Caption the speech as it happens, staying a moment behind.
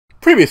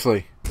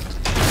Previously.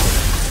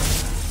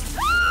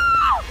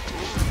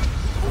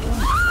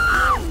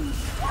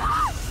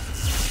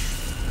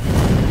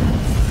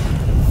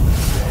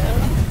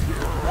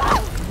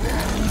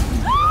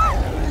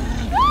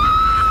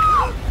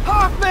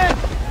 Hoffman!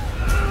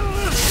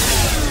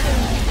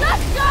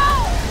 Let's go!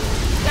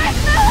 Get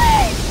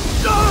Millie!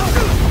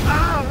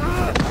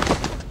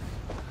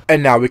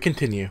 And now we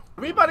continue.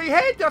 Everybody,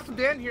 hey, Justin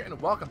Dan here, and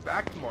welcome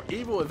back to more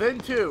Evil Within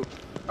 2.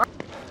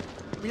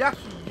 We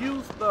actually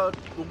used the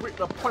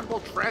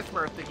portable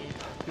transmitter thingy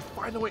to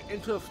find a way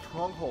into the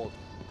stronghold,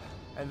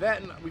 and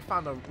then we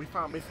found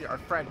basically our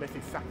friend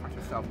basically sacrificed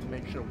herself to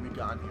make sure we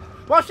got in here.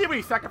 Well, she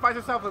really sacrificed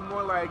herself, and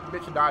more like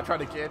bitch and I trying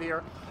to get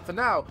here. So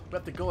now we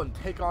have to go and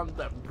take on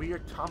that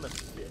weird Thomas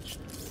bitch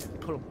and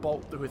put a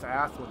bolt through his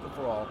ass once and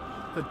for all.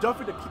 So don't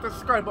forget to click the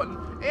subscribe button,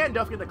 and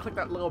don't forget to click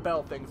that little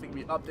bell thing so you can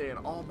be updated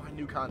on all my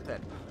new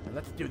content. And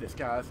let's do this,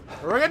 guys.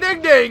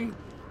 Ring-a-ding-ding!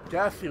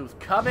 Guess who's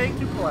coming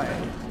to play?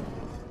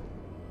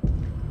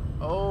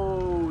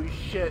 Oh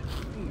shit.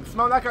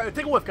 Smell that guy.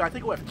 Take a whiff, guys.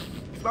 Take a whiff.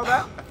 Smell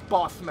that? That's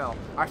boss smell.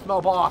 I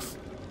smell boss.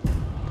 Ooh.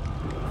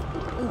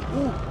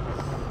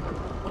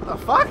 What the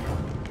fuck?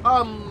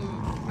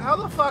 How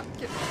the fuck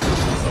get...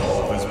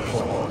 Resolve is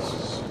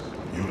pointless.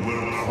 You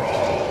will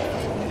crawl.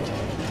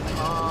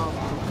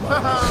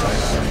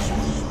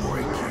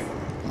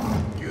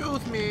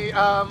 Excuse me,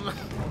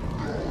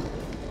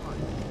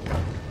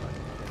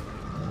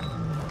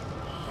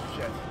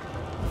 shit.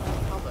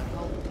 How the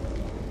hell?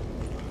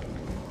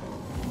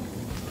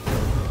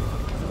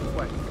 This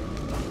way.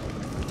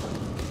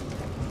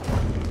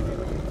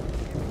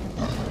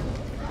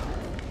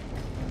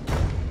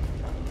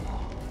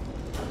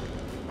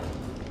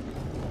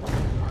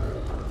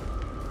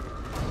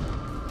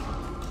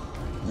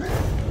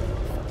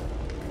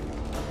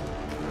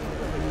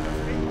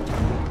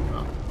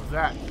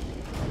 That.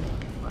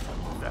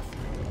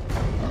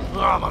 Oh,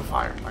 I'm on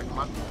fire. Alright, come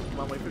on,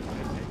 wait for me.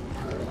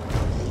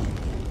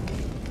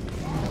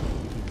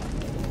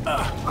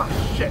 Oh,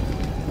 shit.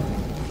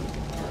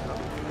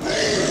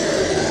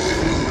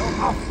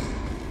 Oh.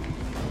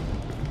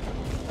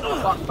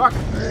 Fuck.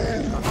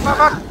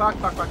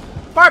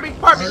 Barbie,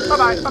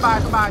 bye-bye,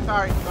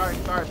 sorry,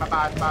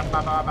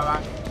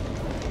 bye-bye.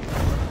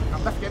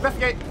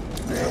 Investigate.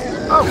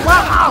 Oh,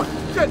 wow, oh,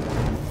 shit.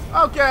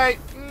 Okay,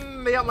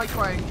 they don't like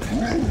playing.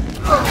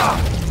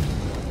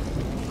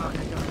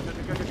 Okay, go.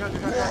 Alright. How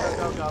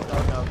the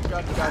hell do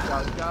I get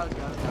past that?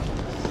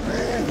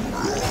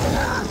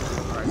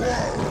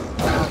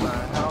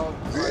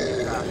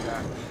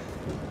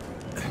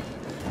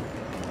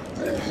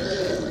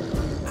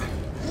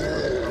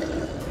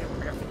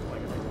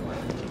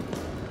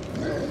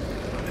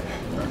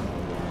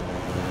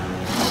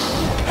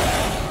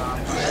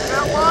 I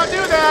don't want to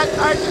do that!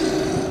 I just...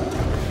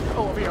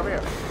 Oh, over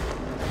here.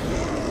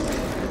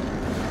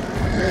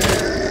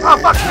 Oh,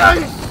 fuck!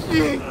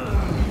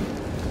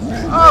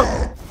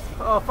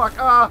 Oh, fuck!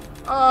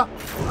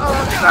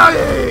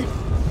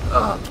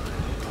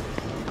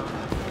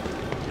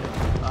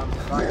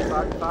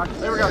 Fuck!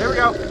 Here we go!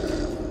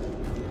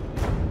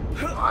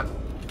 Come on!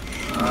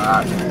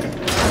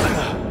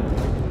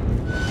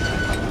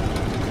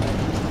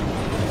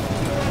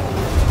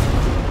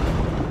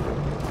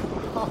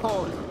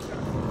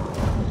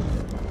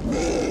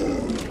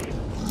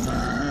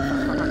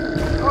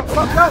 Oh,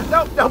 fuck! No!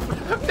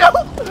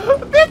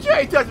 Bitch, you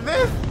ain't touching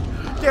this!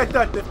 Can't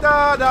touch this! No!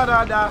 Can't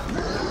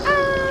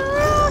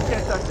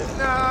touch this!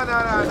 No!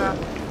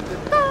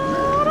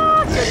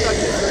 Can't touch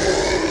this!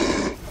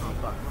 Oh,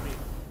 fuck, let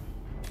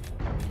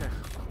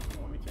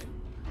me check.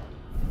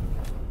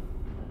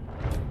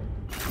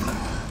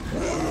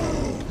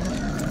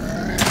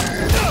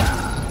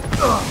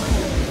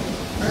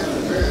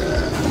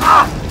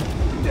 Ah!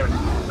 Damn it!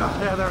 Oh,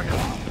 yeah, there we go.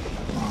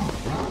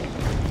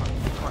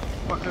 Come on,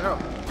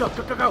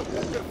 go.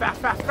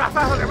 Fast.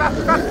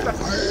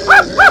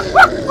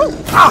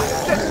 Ah,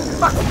 shit,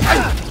 fuck.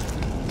 Hey.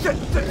 Shit,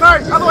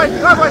 sorry, out of the way.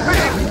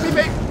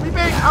 Be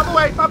big, out of the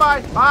way.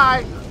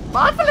 Bye.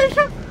 Bye,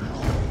 Felicia.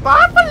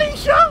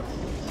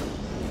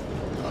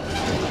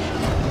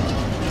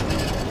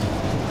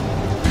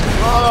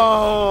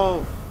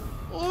 Oh.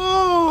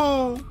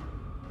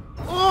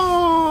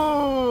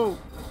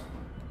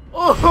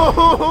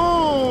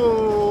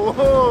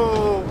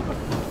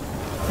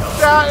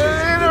 That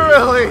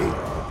literally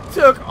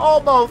took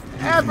almost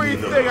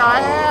everything I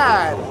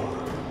had.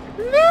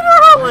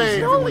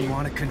 Literally. Holy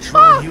want to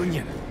control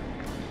Union.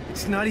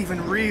 It's not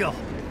even real.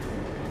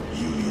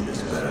 Union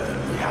is better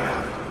than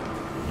reality.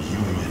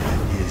 Union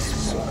is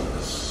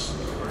soulless.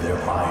 Their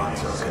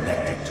minds are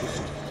connected to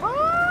it.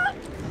 What?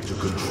 To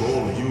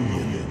control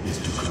Union is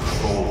to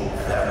control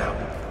them.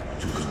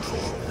 To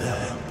control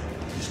them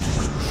is to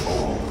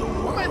control the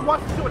world. What man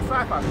wants to do it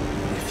sci-fi?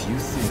 If you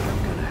think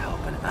I'm gonna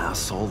help an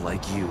asshole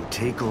like you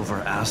take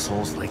over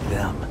assholes like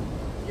them,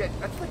 Yeah,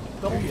 that's like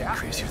double you're the even ass.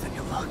 crazier than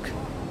you look.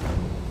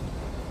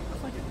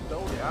 That's like a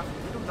double the ass.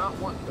 We do not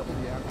want double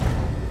the ass.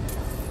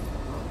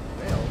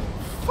 Fail.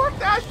 Fuck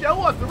that shit. I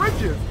want the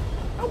riches.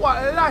 I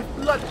want life,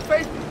 blood,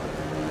 safety. You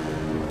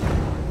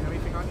have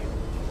anything on you?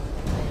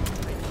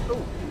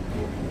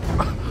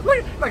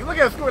 Look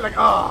at Scooby like,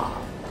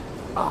 oh,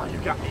 oh, you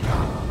got me.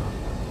 Oh.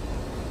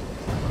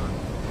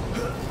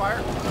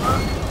 Fire.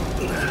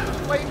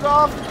 Flames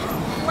off.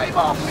 Flame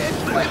off, bitch.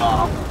 Flame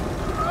off.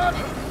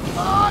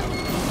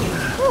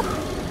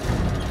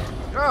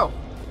 Go.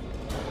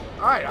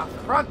 All right, off the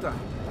front then.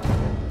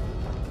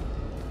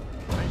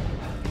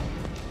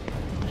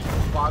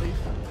 Bodies.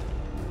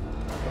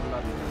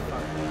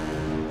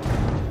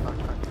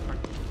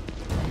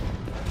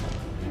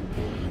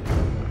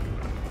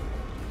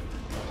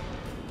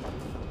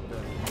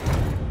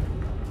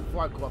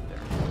 Before I go up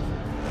there.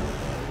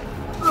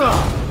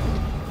 Ugh.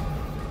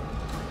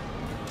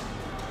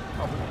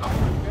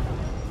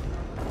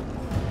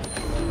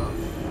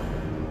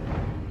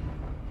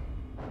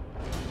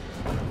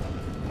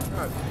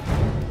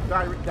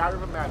 Diary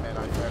of a Madman, I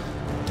said.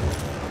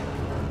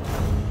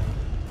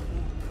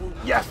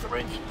 Yes,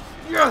 syringe!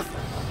 Yes!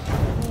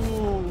 Ooh.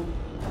 Ooh.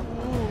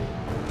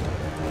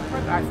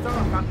 I still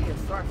don't have any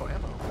historical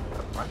ammo.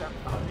 Why that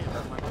found me?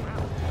 That's my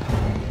ground.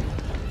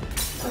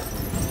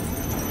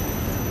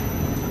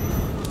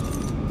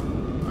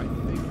 I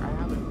think I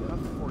have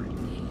enough for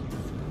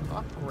a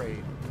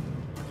upgrade.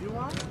 Do I?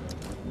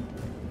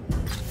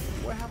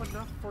 Do I have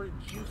enough for a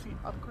juicy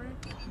upgrade?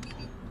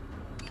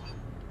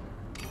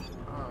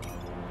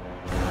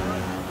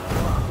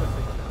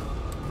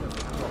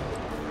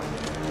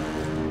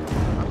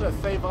 I'm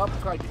gonna save up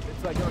until I get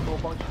a whole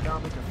bunch of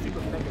down, make a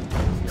super mega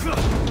juicy.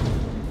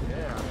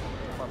 Yeah,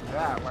 about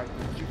that, like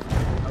the juicy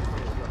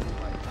upgrade is gonna be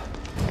like.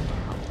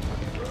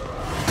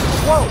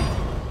 Whoa!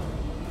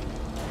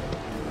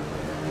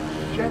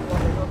 Shit, well,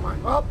 there goes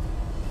mine. Oh!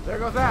 There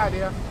goes that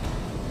idea.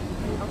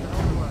 How the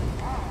hell do I?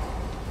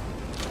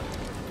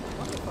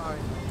 What if I?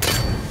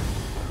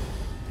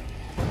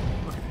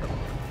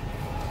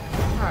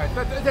 Alright,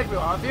 that takes me a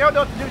while. If you don't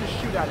know what to do, just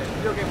shoot at it.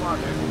 Video game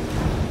logic.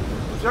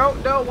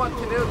 Don't know what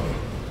to do.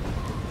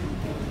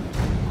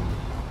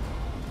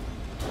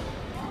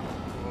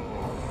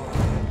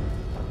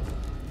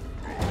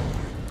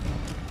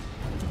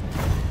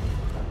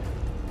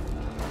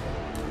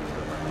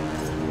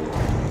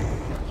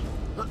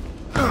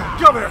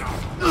 Come here!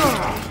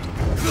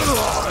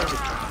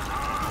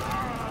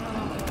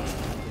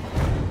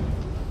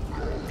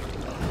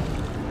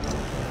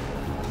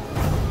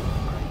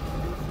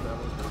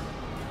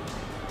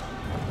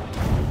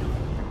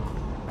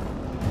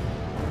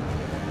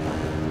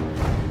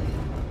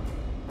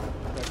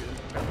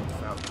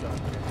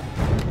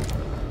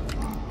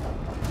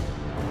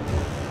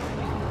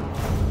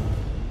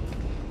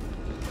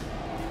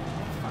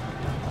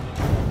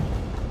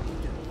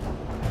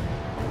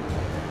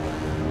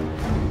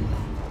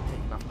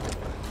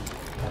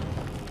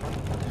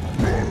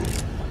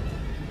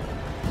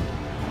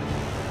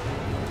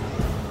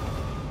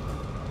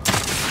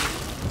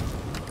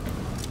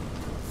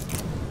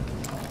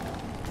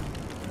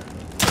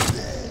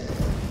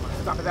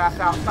 Stop his ass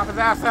out. Stop his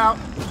ass out.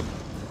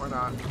 Or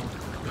not.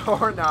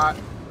 Or not.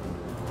 So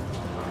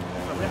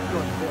we have to go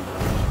into this.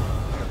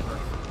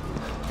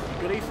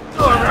 Goodies.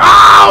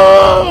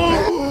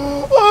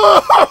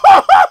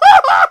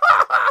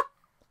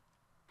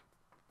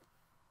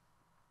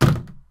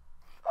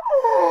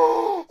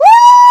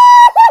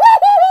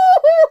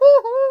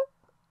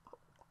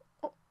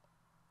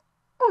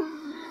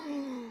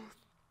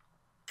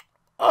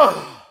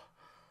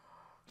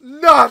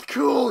 Not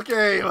cool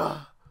game.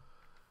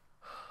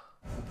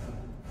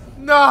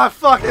 Not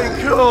fucking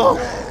cool!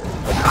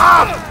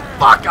 Ah!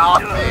 Fuck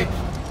off me!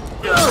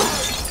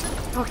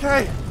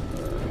 Okay.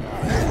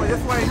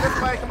 This way,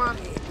 come on.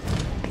 Come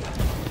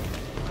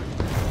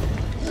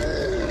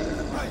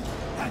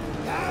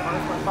on,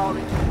 this way, follow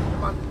me.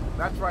 Come on.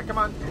 That's right, come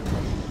on.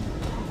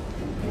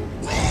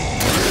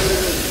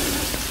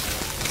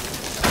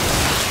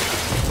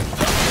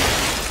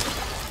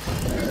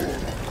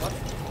 What?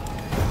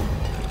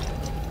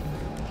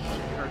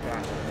 Shit, you heard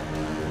that.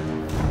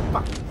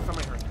 Fuck,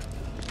 somebody heard that.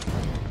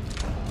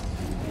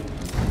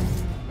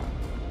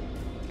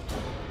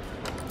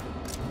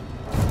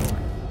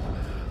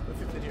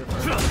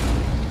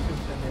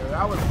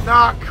 That was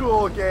not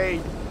cool,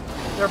 game.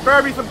 There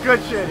better be some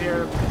good shit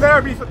here. There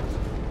better be some.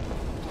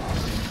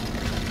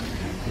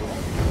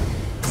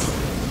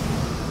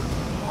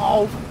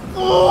 Oh,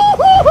 why?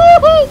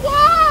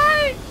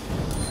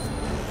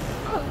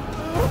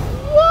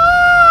 Why?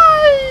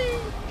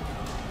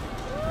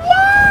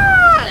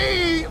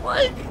 Why?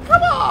 Like,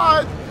 come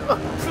on.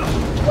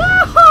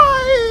 Why?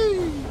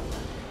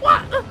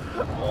 What?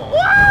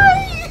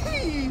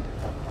 Why?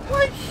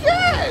 Like,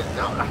 shit.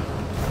 No.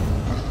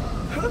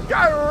 This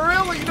guy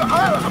really, you know,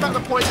 I'm at the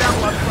point now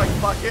where I'm just like,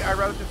 fuck it, I'd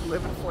rather just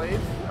live in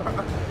flames.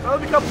 I'll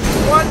become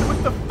one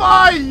with the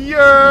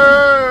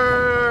fire!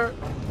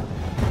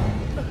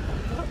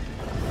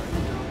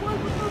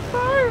 One with the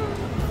fire!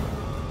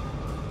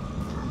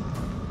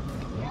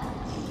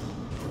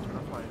 Turn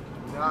the flame.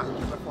 Not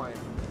turn the flame.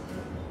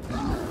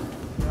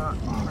 Not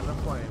turn the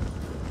flame.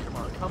 Come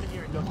on, come in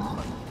here and don't turn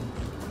the flame.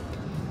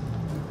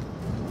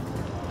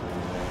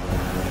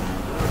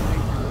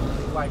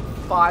 Like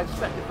 5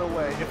 seconds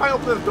away. If I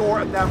open the door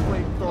and that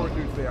flamethrower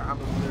dude's there, I'm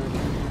literally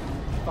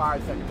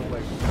 5 seconds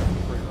away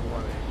from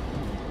running.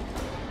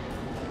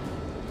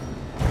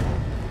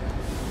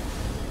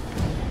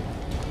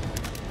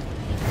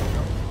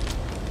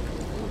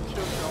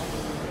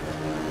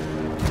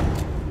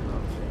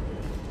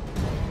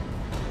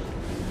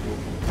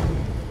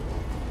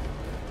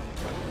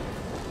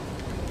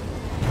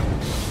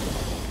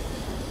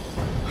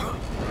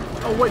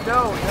 Oh wait,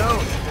 no, wait a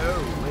second.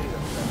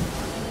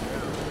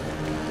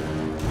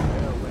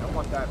 No, wait, I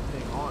want that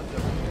thing on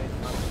just in case.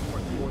 I'm more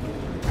important.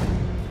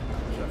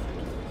 Just in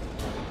case.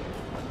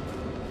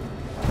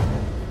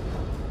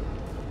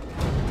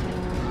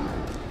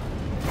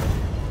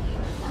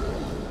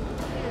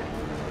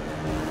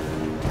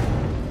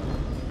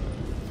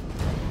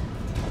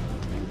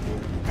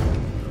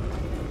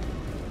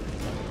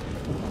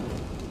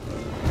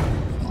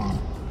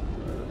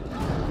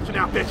 Sit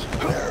down, bitch!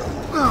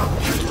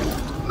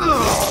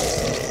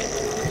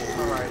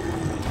 Alright.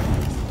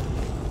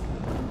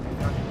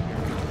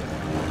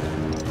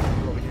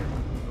 Go over here.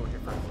 Go over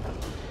here first.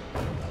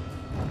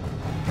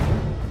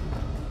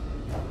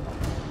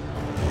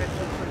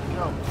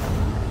 No.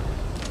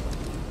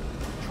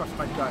 Trust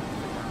my gut.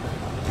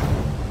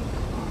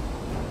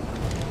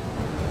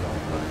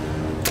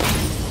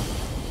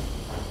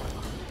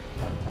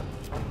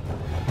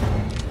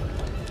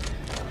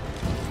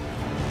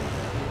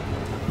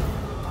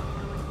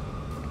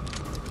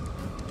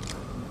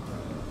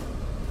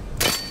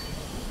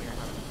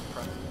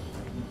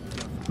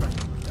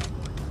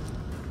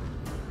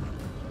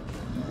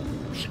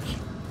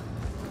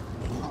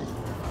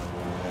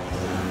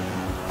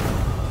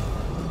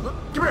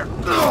 Come here!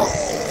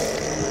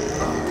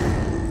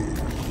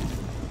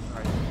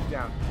 Alright,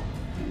 down.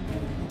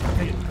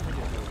 Take it. There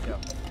we go.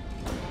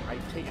 I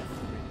take it.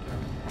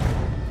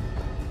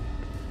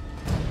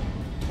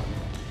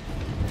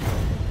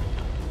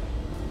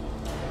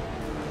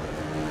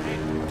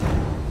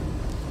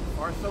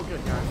 Far so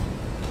good, guys.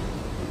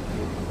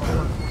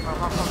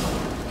 Come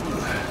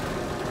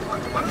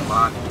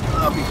on.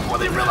 Before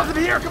they realize I'm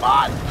here, come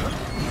on!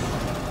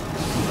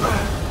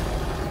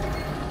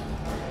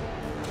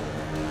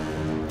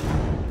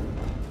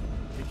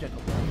 Be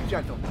gentle. Be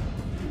gentle.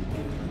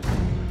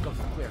 Coast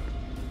is clear.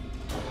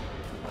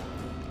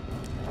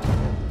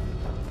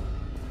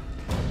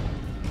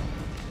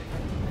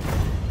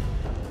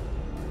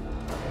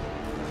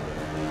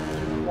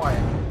 Too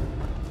quiet.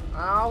 I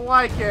don't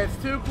like it. It's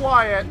too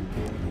quiet. I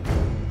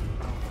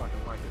don't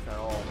fucking like this at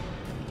all.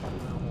 I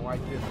don't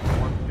like this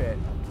one bit.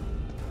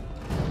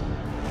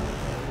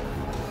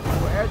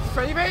 Edge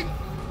saving?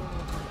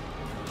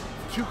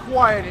 It's too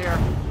quiet here.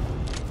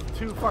 It's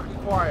too fucking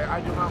quiet.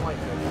 I do not like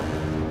this.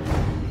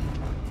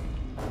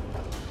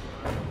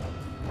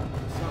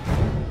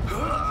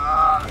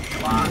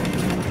 Come on.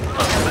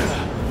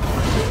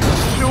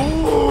 No.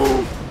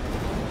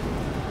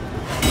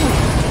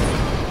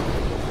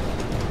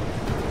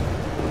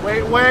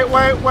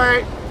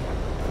 Wait.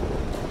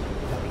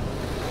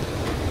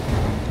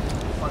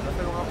 Fuck, that's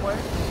the wrong way.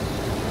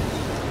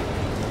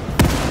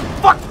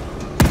 Fuck!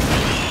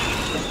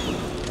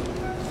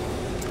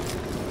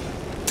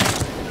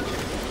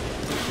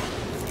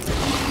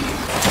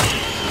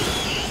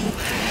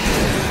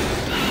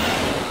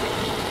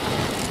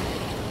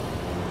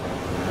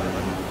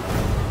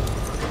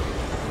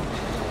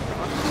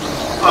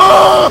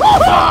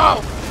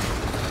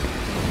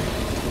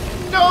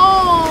 No.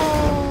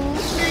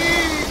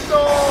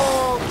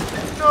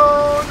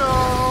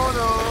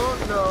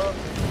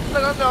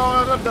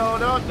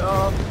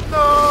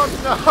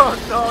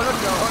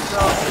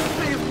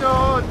 Please, no.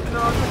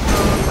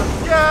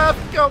 Yes,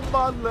 come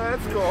on,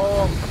 let's go.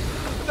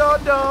 No.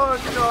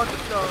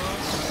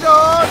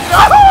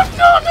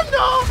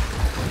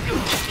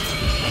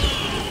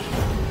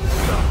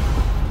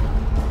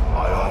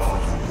 I offer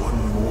you one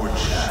more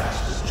chance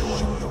to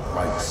join the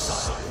right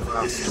side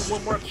of history.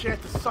 One more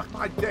chance to suck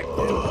my dick, dude.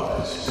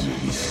 Otherwise, you'll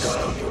be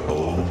stuck in your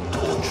own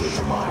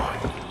tortured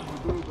mind.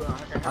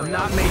 I'm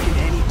not making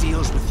any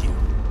deals with you,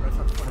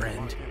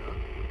 friend.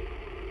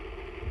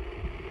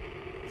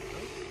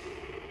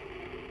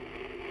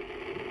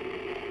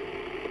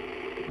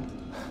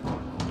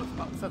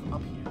 It says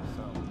up here,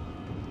 so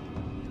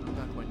I'm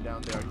not going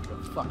down there. You go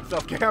fuck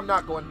yourself. Okay, I'm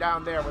not going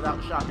down there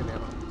without shotgun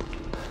ammo.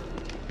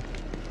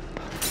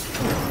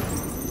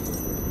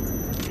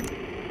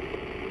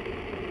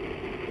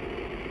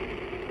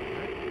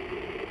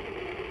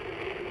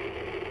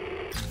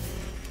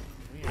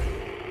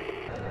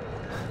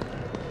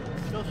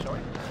 Still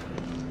showing.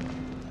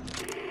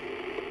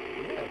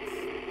 Yeah, it's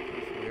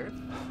weird.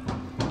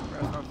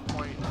 Renaissance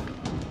point.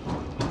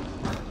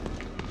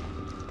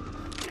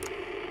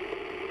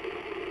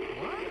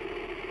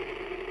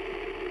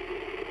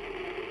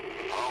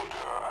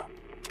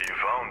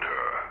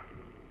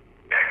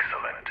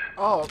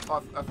 Oh,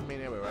 that's the main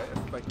area, right?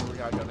 That's like where we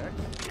gotta go next.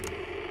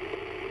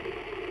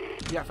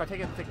 Yeah, if I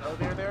take it, take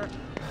elevator there.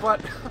 But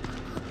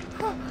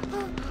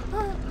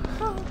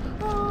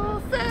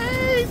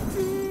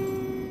safety,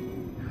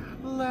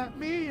 let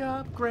me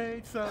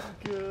upgrade some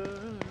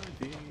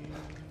goodies.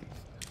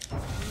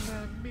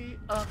 Let me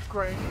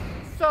upgrade.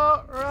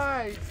 So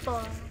right,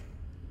 fun.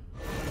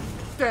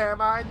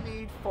 Damn, I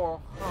need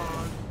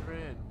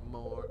 400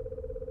 more.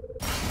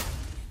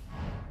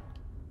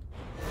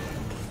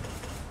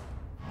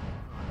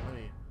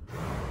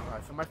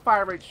 Alright, so my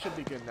fire rate should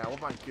be good now. What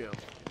am I do?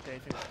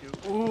 Anything to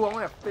do? Ooh, I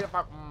only have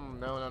 55.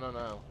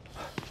 No.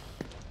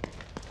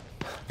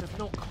 There's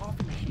no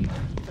coffee machine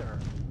either.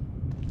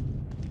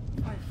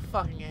 I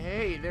fucking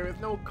hate. There is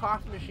no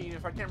coffee machine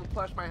if I can't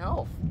replenish my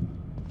health.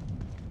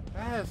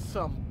 That is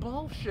some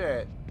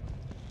bullshit.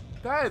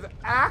 That is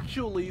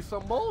actually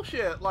some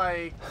bullshit.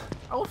 Like,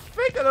 I was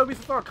thinking there would be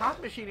some sort of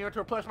coffee machine here to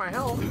replenish my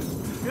health.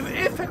 This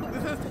is technically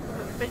the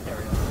safe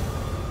area.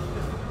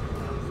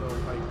 So,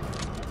 like,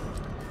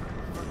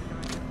 how can I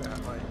get that?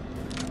 Like,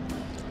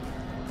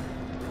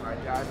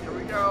 alright, guys, here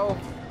we go.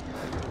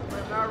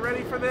 I'm not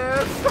ready for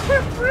this.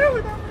 I'm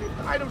really not ready.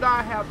 I do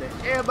not have the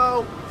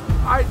ammo.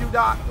 I do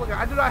not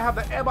have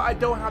the ammo. I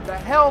don't have the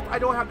health. I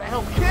don't have the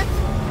health kit.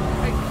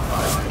 I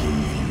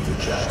gave you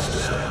the chance to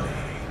help me.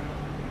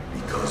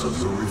 Because of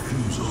your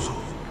refusal,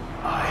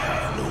 I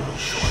have no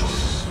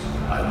choice.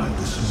 I will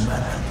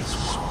dismantle this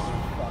world.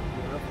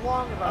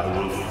 I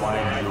will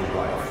find your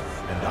wife,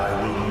 and I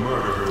will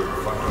murder her in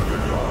front of your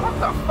daughter. What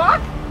the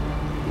fuck?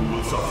 Who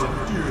will suffer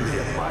dearly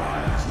at my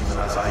hands, even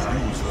as I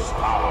use her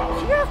power.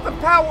 She has the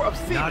power of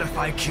seeing. Not if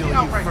I kill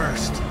you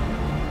first.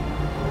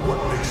 What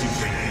makes you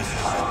think this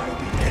time will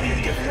be any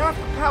She different? has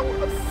the power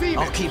of seeing.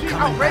 I'll keep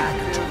coming back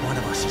until one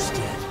of us is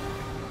dead.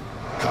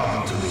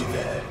 Come to me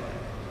then.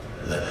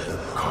 Let the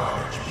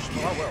carnage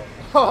begin. Oh, I will.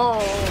 Oh,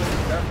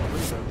 definitely.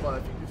 But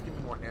if you just give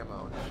me more ammo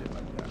and shit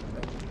like that.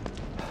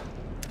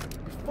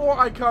 Before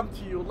I come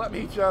to you, let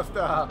me just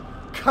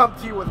come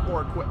to you with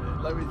more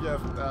equipment. Let me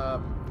just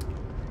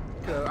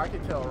cause I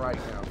can tell right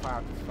now if I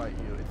have to fight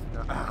you, it's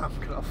not. I'm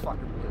gonna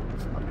fucking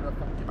lose. I'm gonna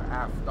fucking get my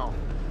ass stomped.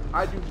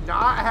 I do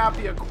not have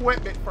the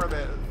equipment for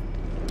this.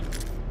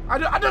 I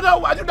don't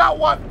know. I do not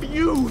want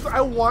fuse.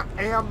 I want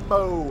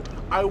ammo.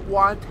 I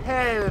want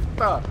health.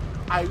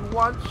 I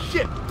want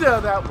shit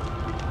that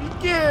will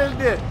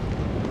begin.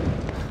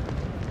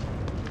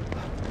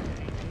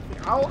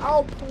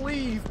 I'll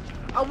please.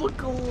 I will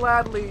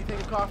gladly take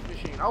a coffee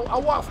machine. I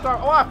want a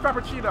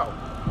frappuccino.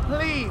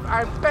 Please,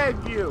 I beg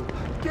you,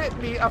 get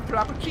me a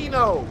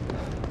frappuccino.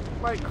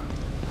 Like,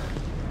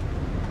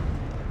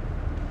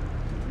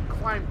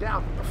 climb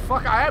down. The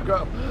fuck I am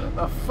going.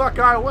 The fuck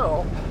I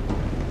will.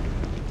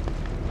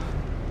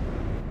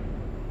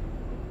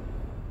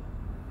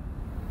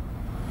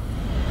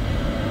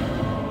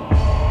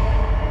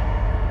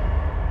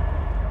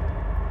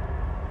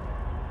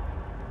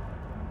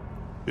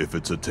 If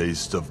it's a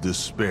taste of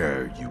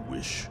despair you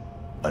wish,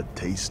 a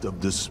taste of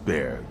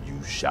despair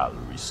you shall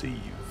receive.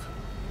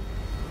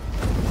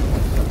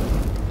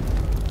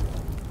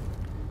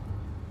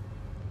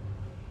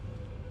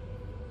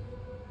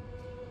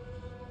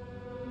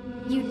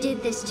 You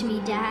did this to me,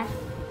 Dad.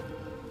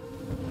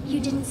 You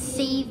didn't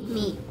save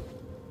me.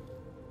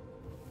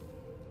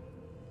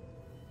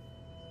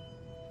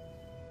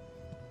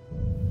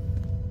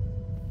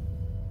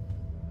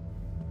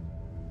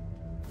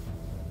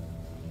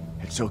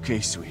 It's okay,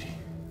 sweetie.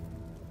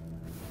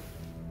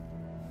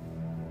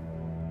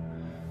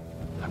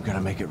 I'm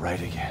gonna make it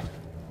right again.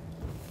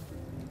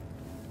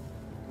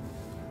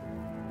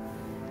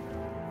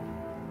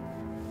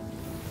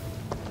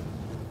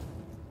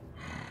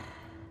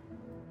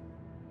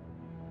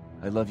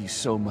 I love you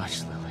so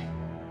much, Lily.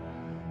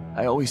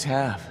 I always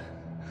have.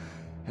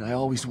 And I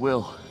always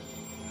will.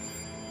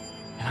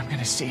 And I'm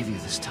gonna save you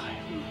this time.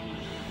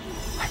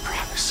 I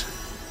promise.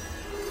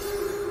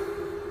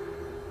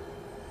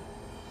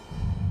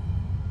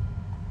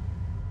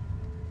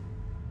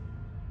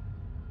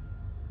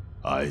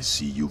 I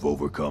see you've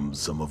overcome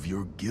some of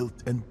your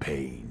guilt and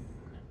pain.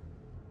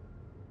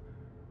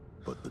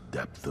 But the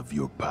depth of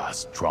your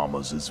past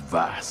traumas is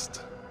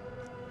vast.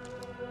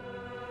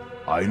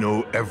 I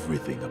know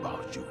everything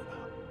about you.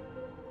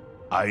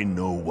 I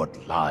know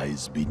what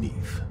lies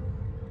beneath.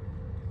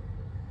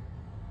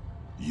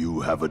 You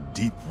have a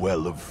deep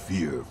well of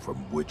fear from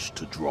which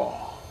to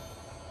draw.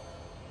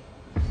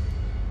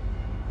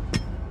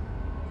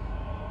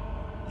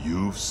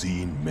 You've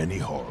seen many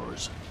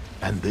horrors,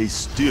 and they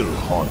still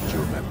haunt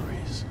your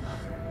memories.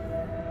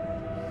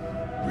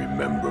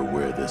 Remember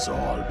where this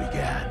all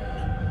began.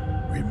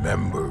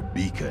 Remember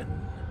Beacon.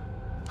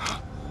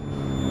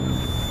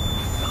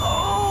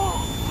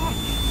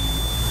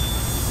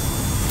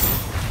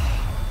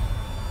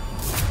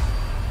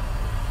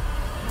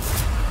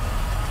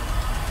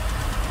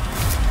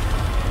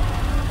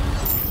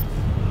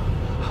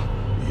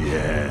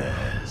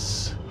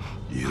 Yes,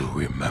 you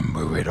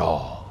remember it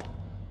all.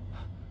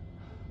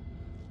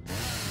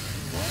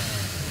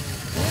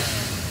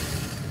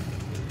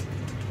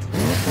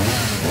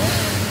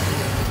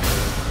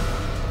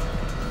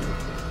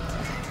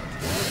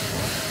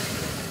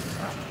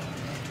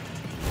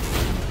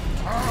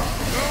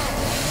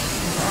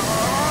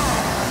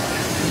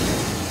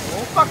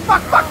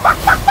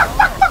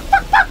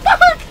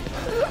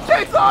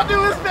 Chainsaw to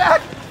his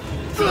back!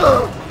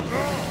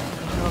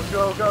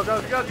 Go, go, go,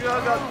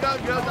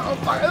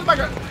 Oh my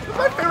god. This is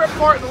my favorite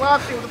part in the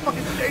last game with the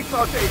fucking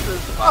chainsaw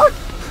chases. Fuck.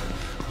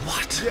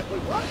 What? Yeah,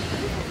 wait, what?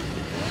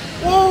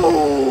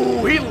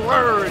 Whoa! He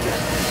learned!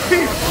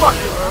 He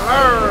fucking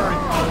learned!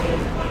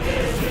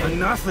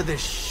 Enough of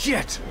this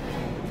shit!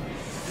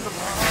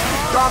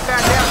 Drop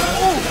that down!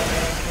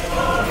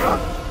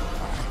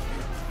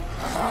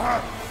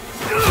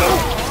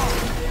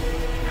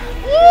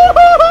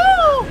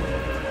 Woo-hoo-hoo!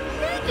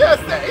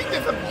 He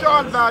did some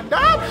John Van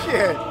Damme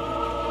shit!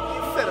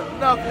 He said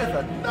enough is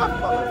enough,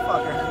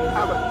 motherfucker.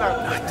 Have enough.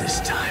 Not this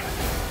time.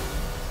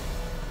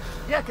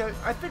 Yeah, cause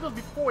I think it was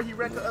before he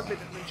ran to the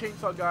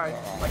chainsaw guy,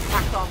 like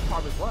hacked off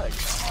part of his leg.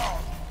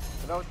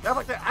 You know, that was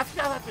like that. I think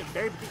that was at the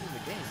very beginning of the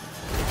game.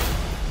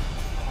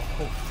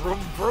 Oh,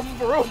 vroom, vroom,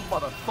 vroom,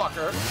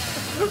 motherfucker!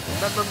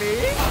 Remember me?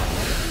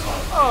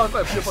 Oh, it's a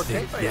beautiful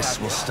Think tape I this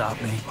had. will stop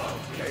me?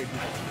 Okay.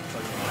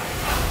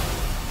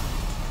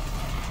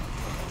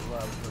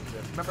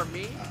 Remember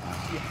me?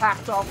 He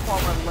hacked off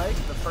part of my leg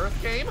in the first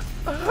game.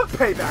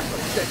 Payback for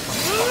shit.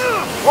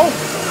 Whoa!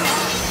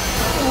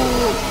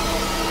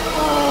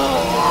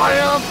 Oh, I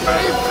am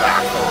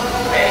payback,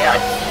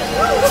 bitch!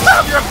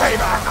 Have your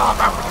payback! Oh,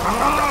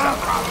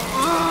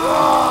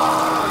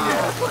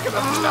 yes, look at the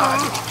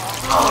blood!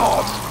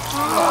 Oh,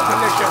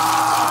 delicious!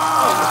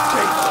 Oh, the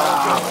taste so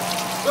good!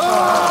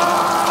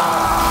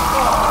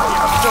 You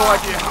have no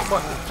idea how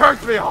much it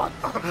turns me on!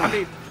 I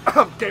mean,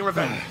 game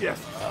revenge, yes.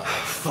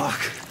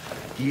 Fuck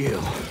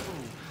you.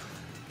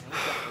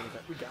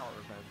 We got our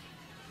revenge.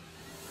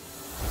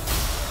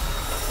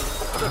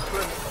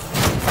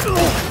 Oh,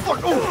 fuck!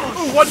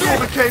 Oh, Wonder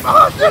Woman came!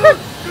 Oh, shit!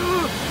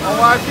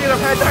 Oh, I see him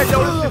head. I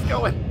noticed this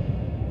going.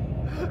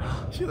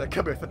 She's like,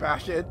 come here,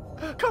 Sebastian.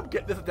 Come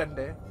get this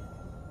Dende.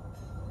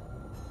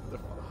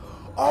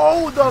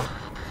 Oh,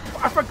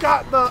 I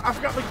forgot the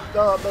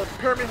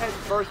Pyramid Head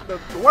version,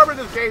 whatever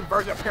this game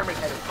version of Pyramid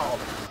Head is called.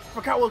 I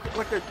forgot what,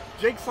 like the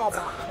Jigsaw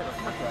box head or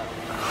something like that.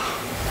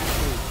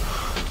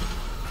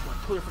 I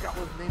totally forgot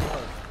what his name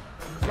was.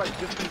 It's like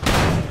this.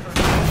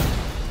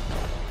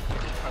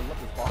 I love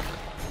this boss.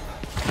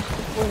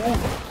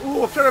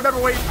 Ooh, I'm trying to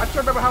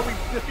remember how we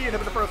defeated him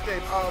in the first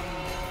game.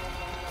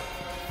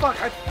 Fuck,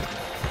 I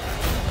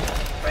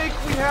think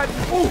we had, I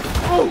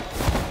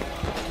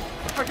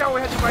forgot what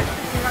we had to, I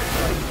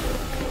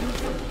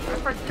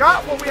forgot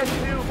what we had to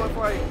do, but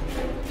like,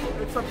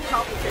 it's some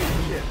complicated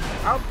shit.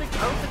 I don't think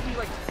we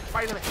like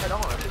fight him head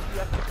on. I think we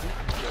have to do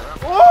shit.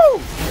 Whoa!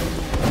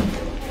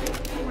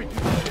 What do we do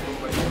this shit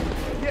anyway?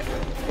 Yeah,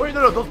 wait, no,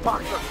 those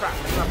boxes are crap.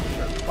 I'm not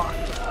sure, the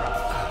boxes are crap.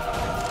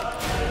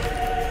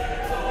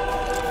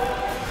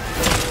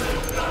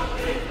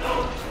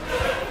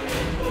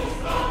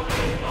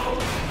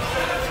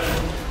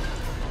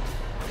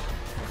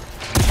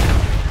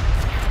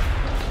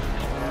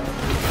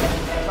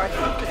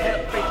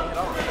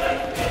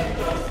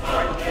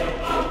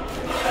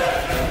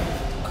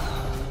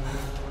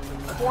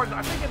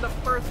 I think in the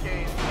first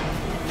game,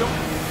 you don't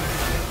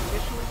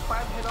initially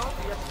fight head on,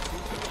 you have to do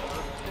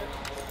something.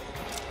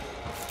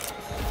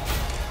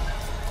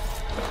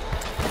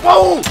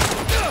 Whoa!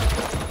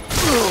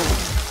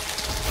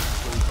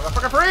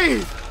 Motherfucker,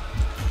 freeze!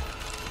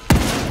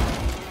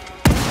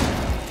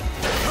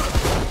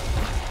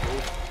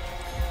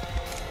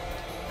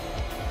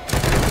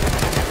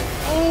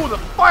 Oh, the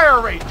fire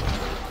rate!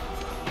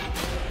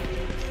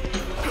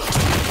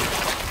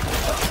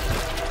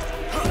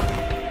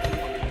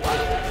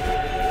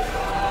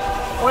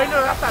 Oh, wait,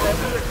 no, that's not it.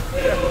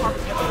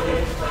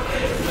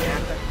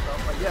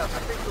 But yeah, I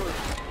think it was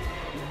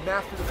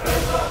master the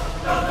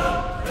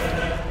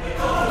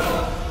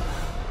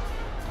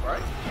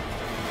right?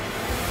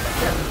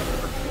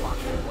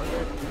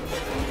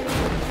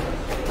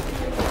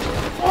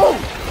 Oh!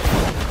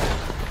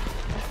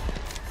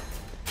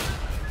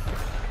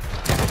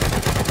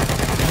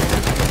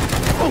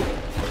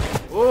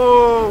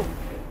 Oh!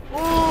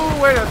 Oh,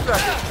 wait a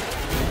second.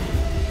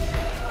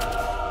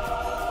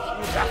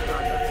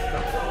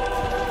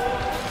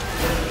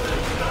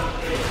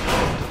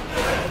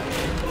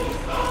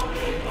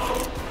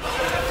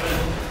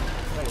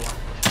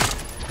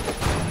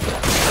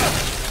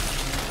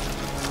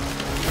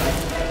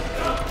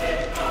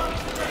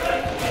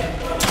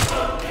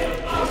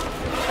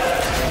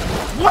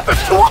 What the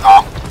two of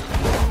them?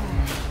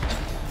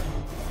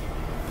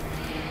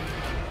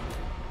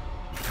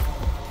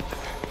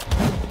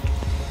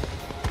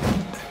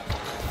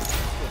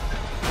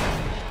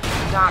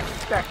 Not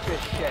expect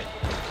this shit.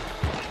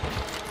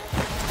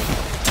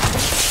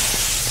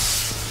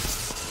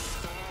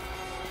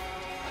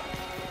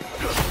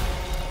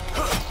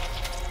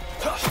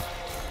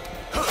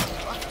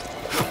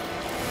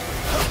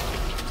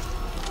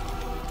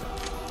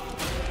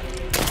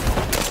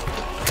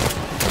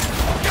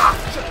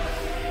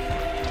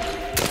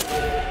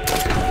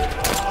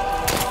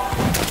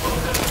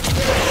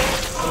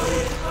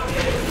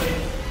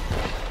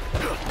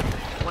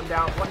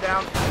 One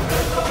down.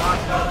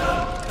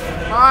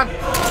 Come on.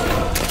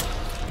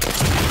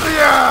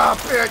 Yeah,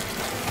 bitch.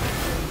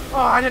 Oh,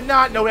 I did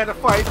not know we had to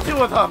fight two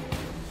of them.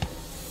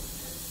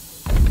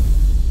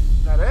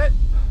 Is that it?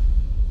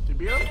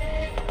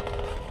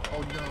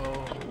 Oh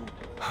no.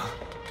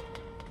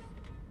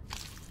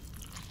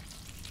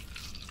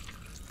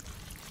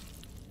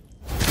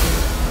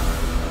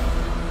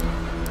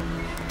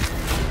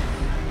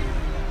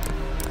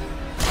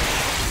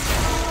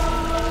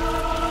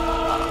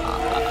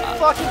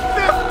 Fucking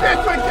fifth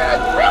bitch again!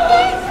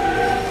 Really?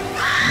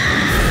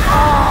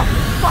 Oh,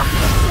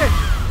 fucking shit!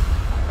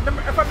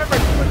 If I remember,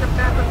 he was the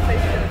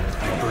manifestation.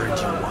 I burned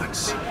you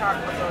once, and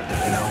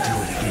I'll do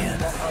it again.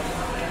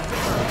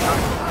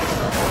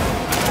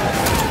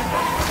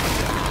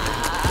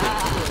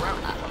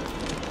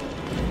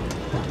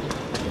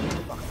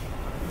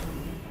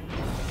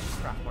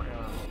 Crap, more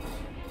ammo.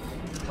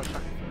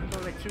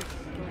 Like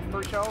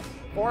 3 shells?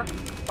 4?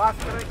 5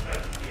 spinning?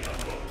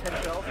 10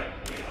 shells?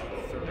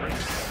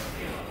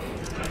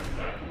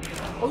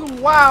 Oh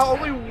wow,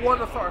 only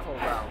one assault rifle.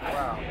 Wow,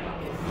 wow.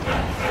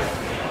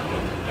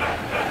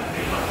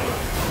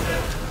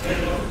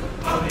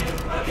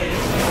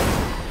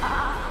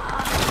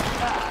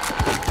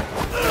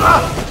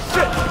 Ah,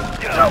 shit!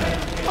 No!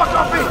 Fuck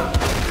off me!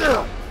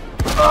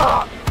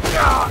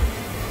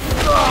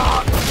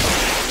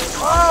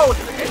 Oh,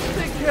 it's an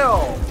instant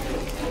kill!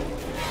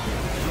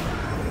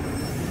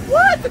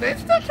 What? An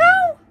instant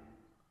kill?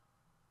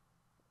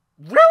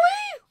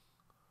 Really?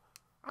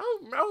 I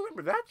don't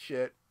remember that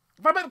shit.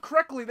 If I remember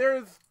correctly,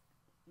 there's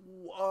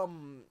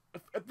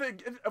if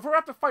we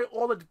have to fight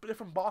all the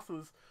different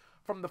bosses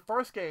from the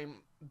first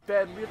game,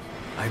 then we have to...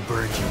 I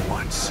burned you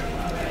once,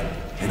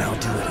 and I'll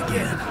do it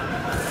again.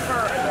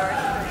 Her and then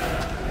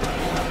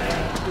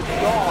the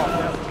dog,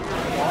 that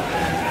weird dog.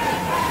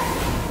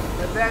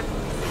 And then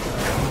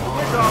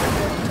the dog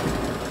and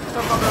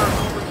some other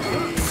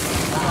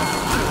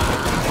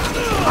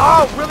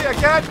Oh, really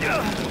again?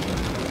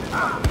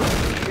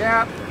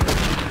 Yeah.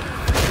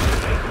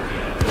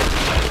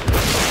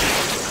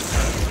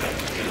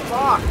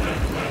 Fuck! So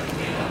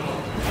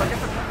I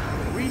guess it's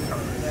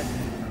return, then...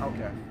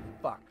 Okay,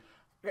 fuck.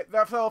 Okay,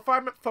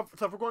 so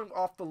if we're going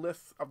off the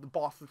list of the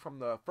bosses from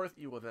the first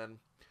Evil, then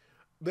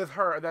there's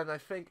her, and then I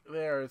think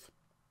there's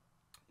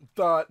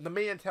the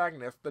main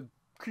antagonist, the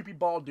creepy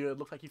bald dude,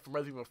 looks like he's from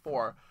Resident Evil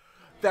 4.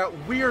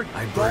 That weird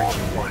I burned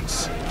you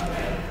once,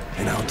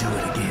 and I'll do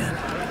it again.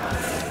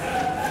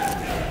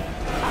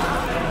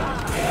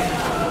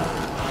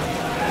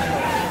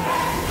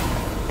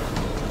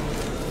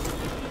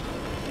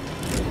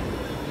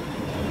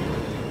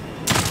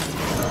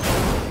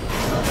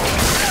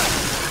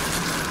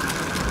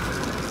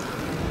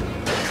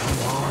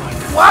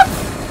 What?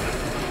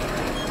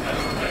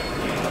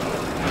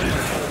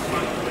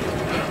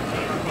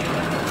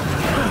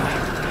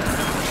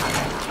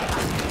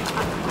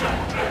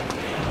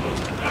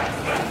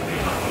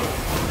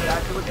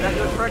 That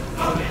do a trick.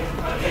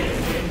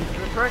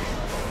 Do a trick.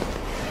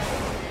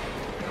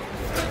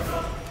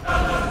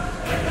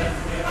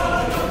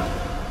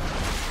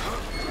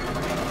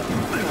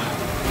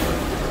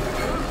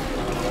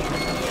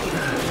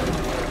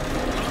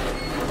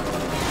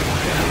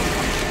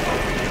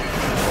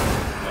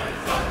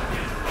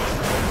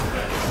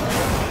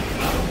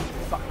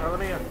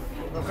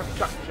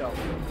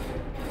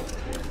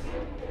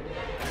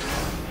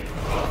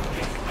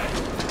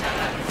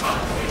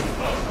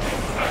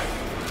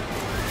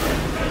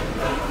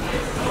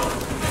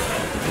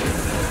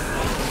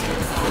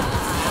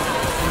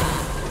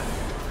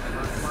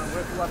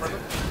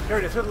 Here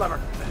it is, hit the lever.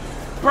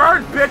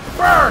 Burn, bitch,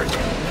 burn!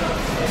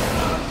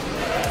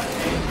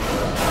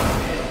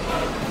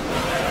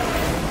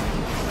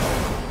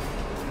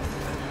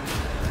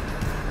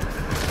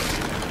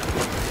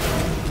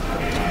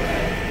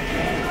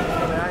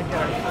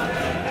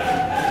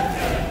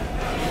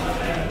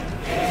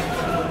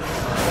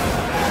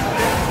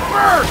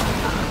 Burn!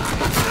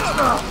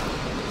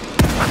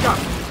 I got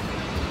it.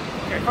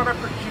 Okay, if I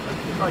remember, she's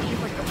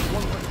like a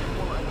one.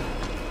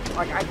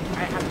 Like, I have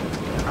to...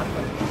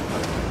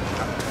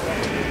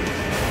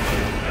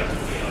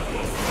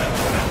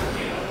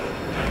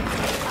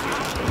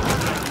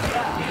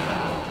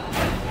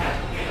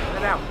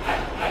 And out.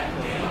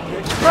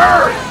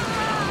 Burn!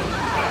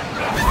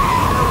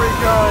 There we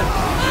go.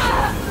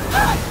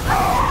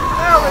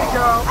 There we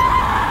go.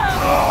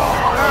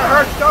 That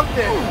hurt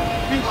something.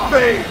 He's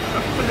made.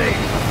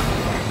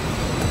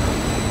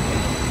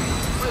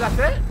 Wait, that's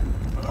it?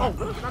 Oh,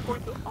 really? We're not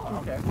going through? Oh,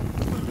 okay.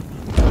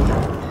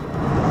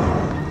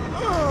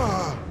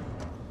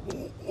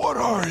 What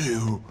are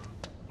you?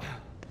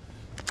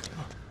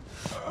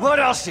 What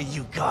else have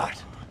you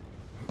got?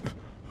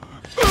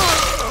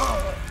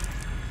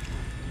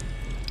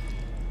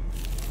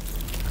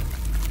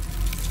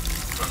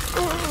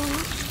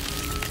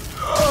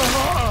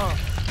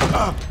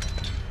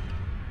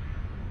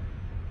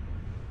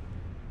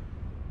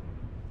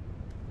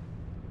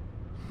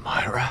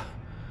 Myra?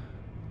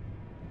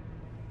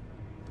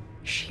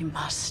 She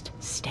must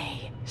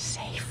stay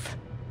safe.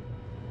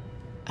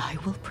 I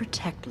will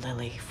protect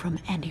Lily from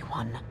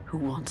anyone who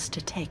wants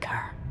to take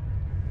her.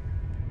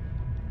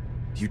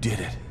 You did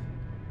it.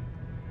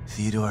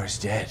 Theodore is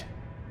dead.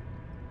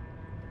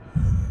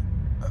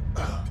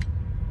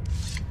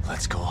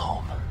 Let's go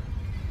home.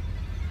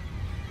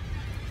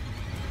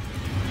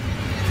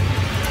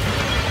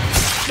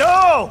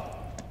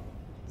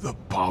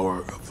 power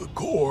of the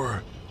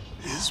core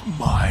is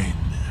mine.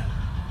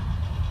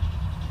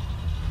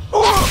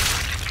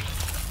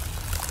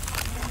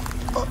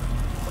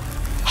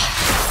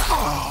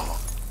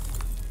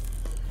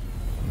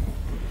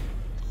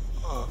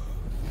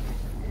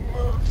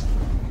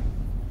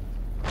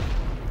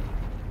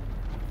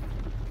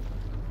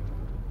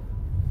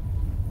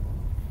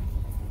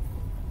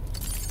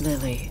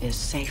 Lily is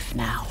safe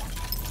now.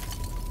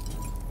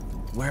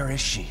 Where is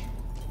she?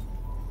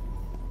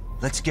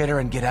 Let's get her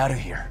and get out of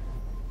here.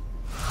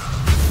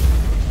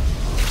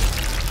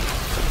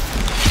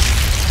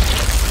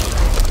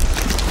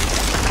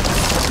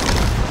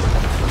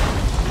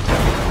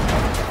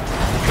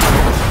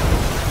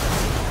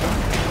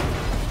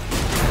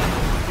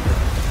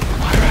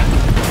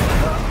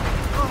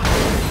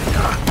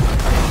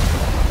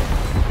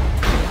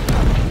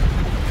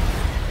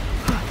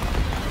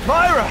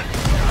 Myra!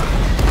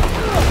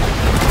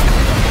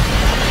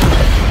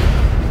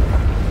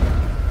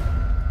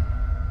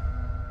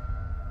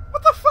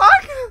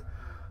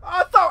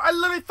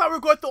 We were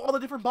going through all the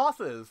different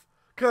bosses,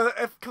 cause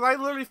I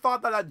literally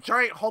thought that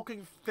giant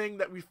hulking thing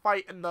that we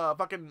fight in the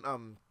fucking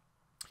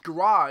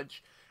garage,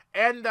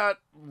 and that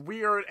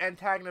weird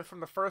antagonist from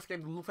the first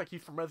game who looks like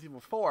he's from Resident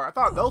Evil 4. I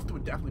thought those two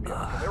would definitely be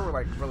okay. They were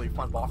like really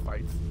fun boss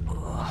fights.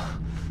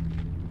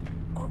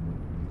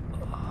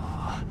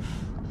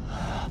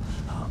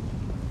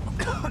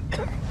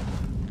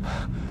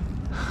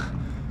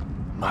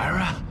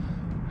 Myra?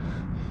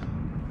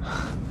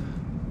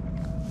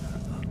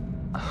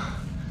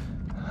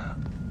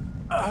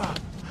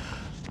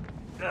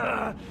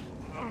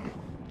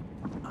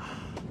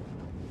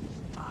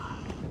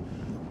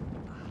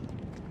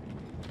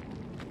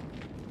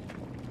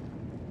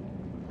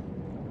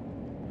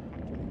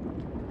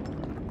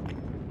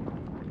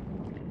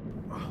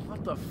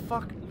 What the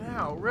fuck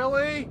now?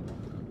 Really?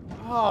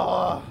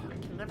 Oh, I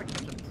can never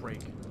catch a break.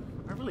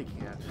 I really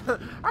can't.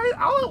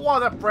 I don't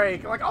want a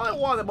break. Like, I don't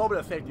want a moment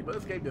of safety, but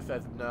this game just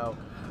says no.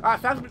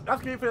 Alright, so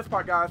that's good for this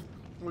part, guys.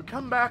 When we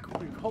come back,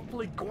 we're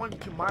hopefully going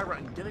to Myra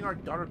and getting our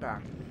daughter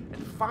back,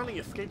 and finally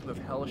escaping this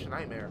hellish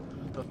nightmare.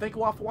 So thank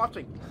you all for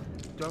watching.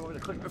 Don't forget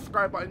to click the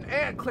subscribe button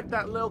and click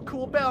that little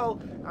cool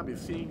bell. I'll be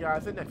seeing you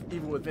guys in the next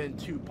Evil Within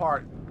 2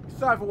 part.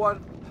 So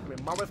everyone, it's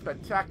been Mama's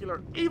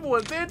spectacular Evil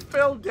Within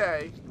filled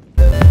day.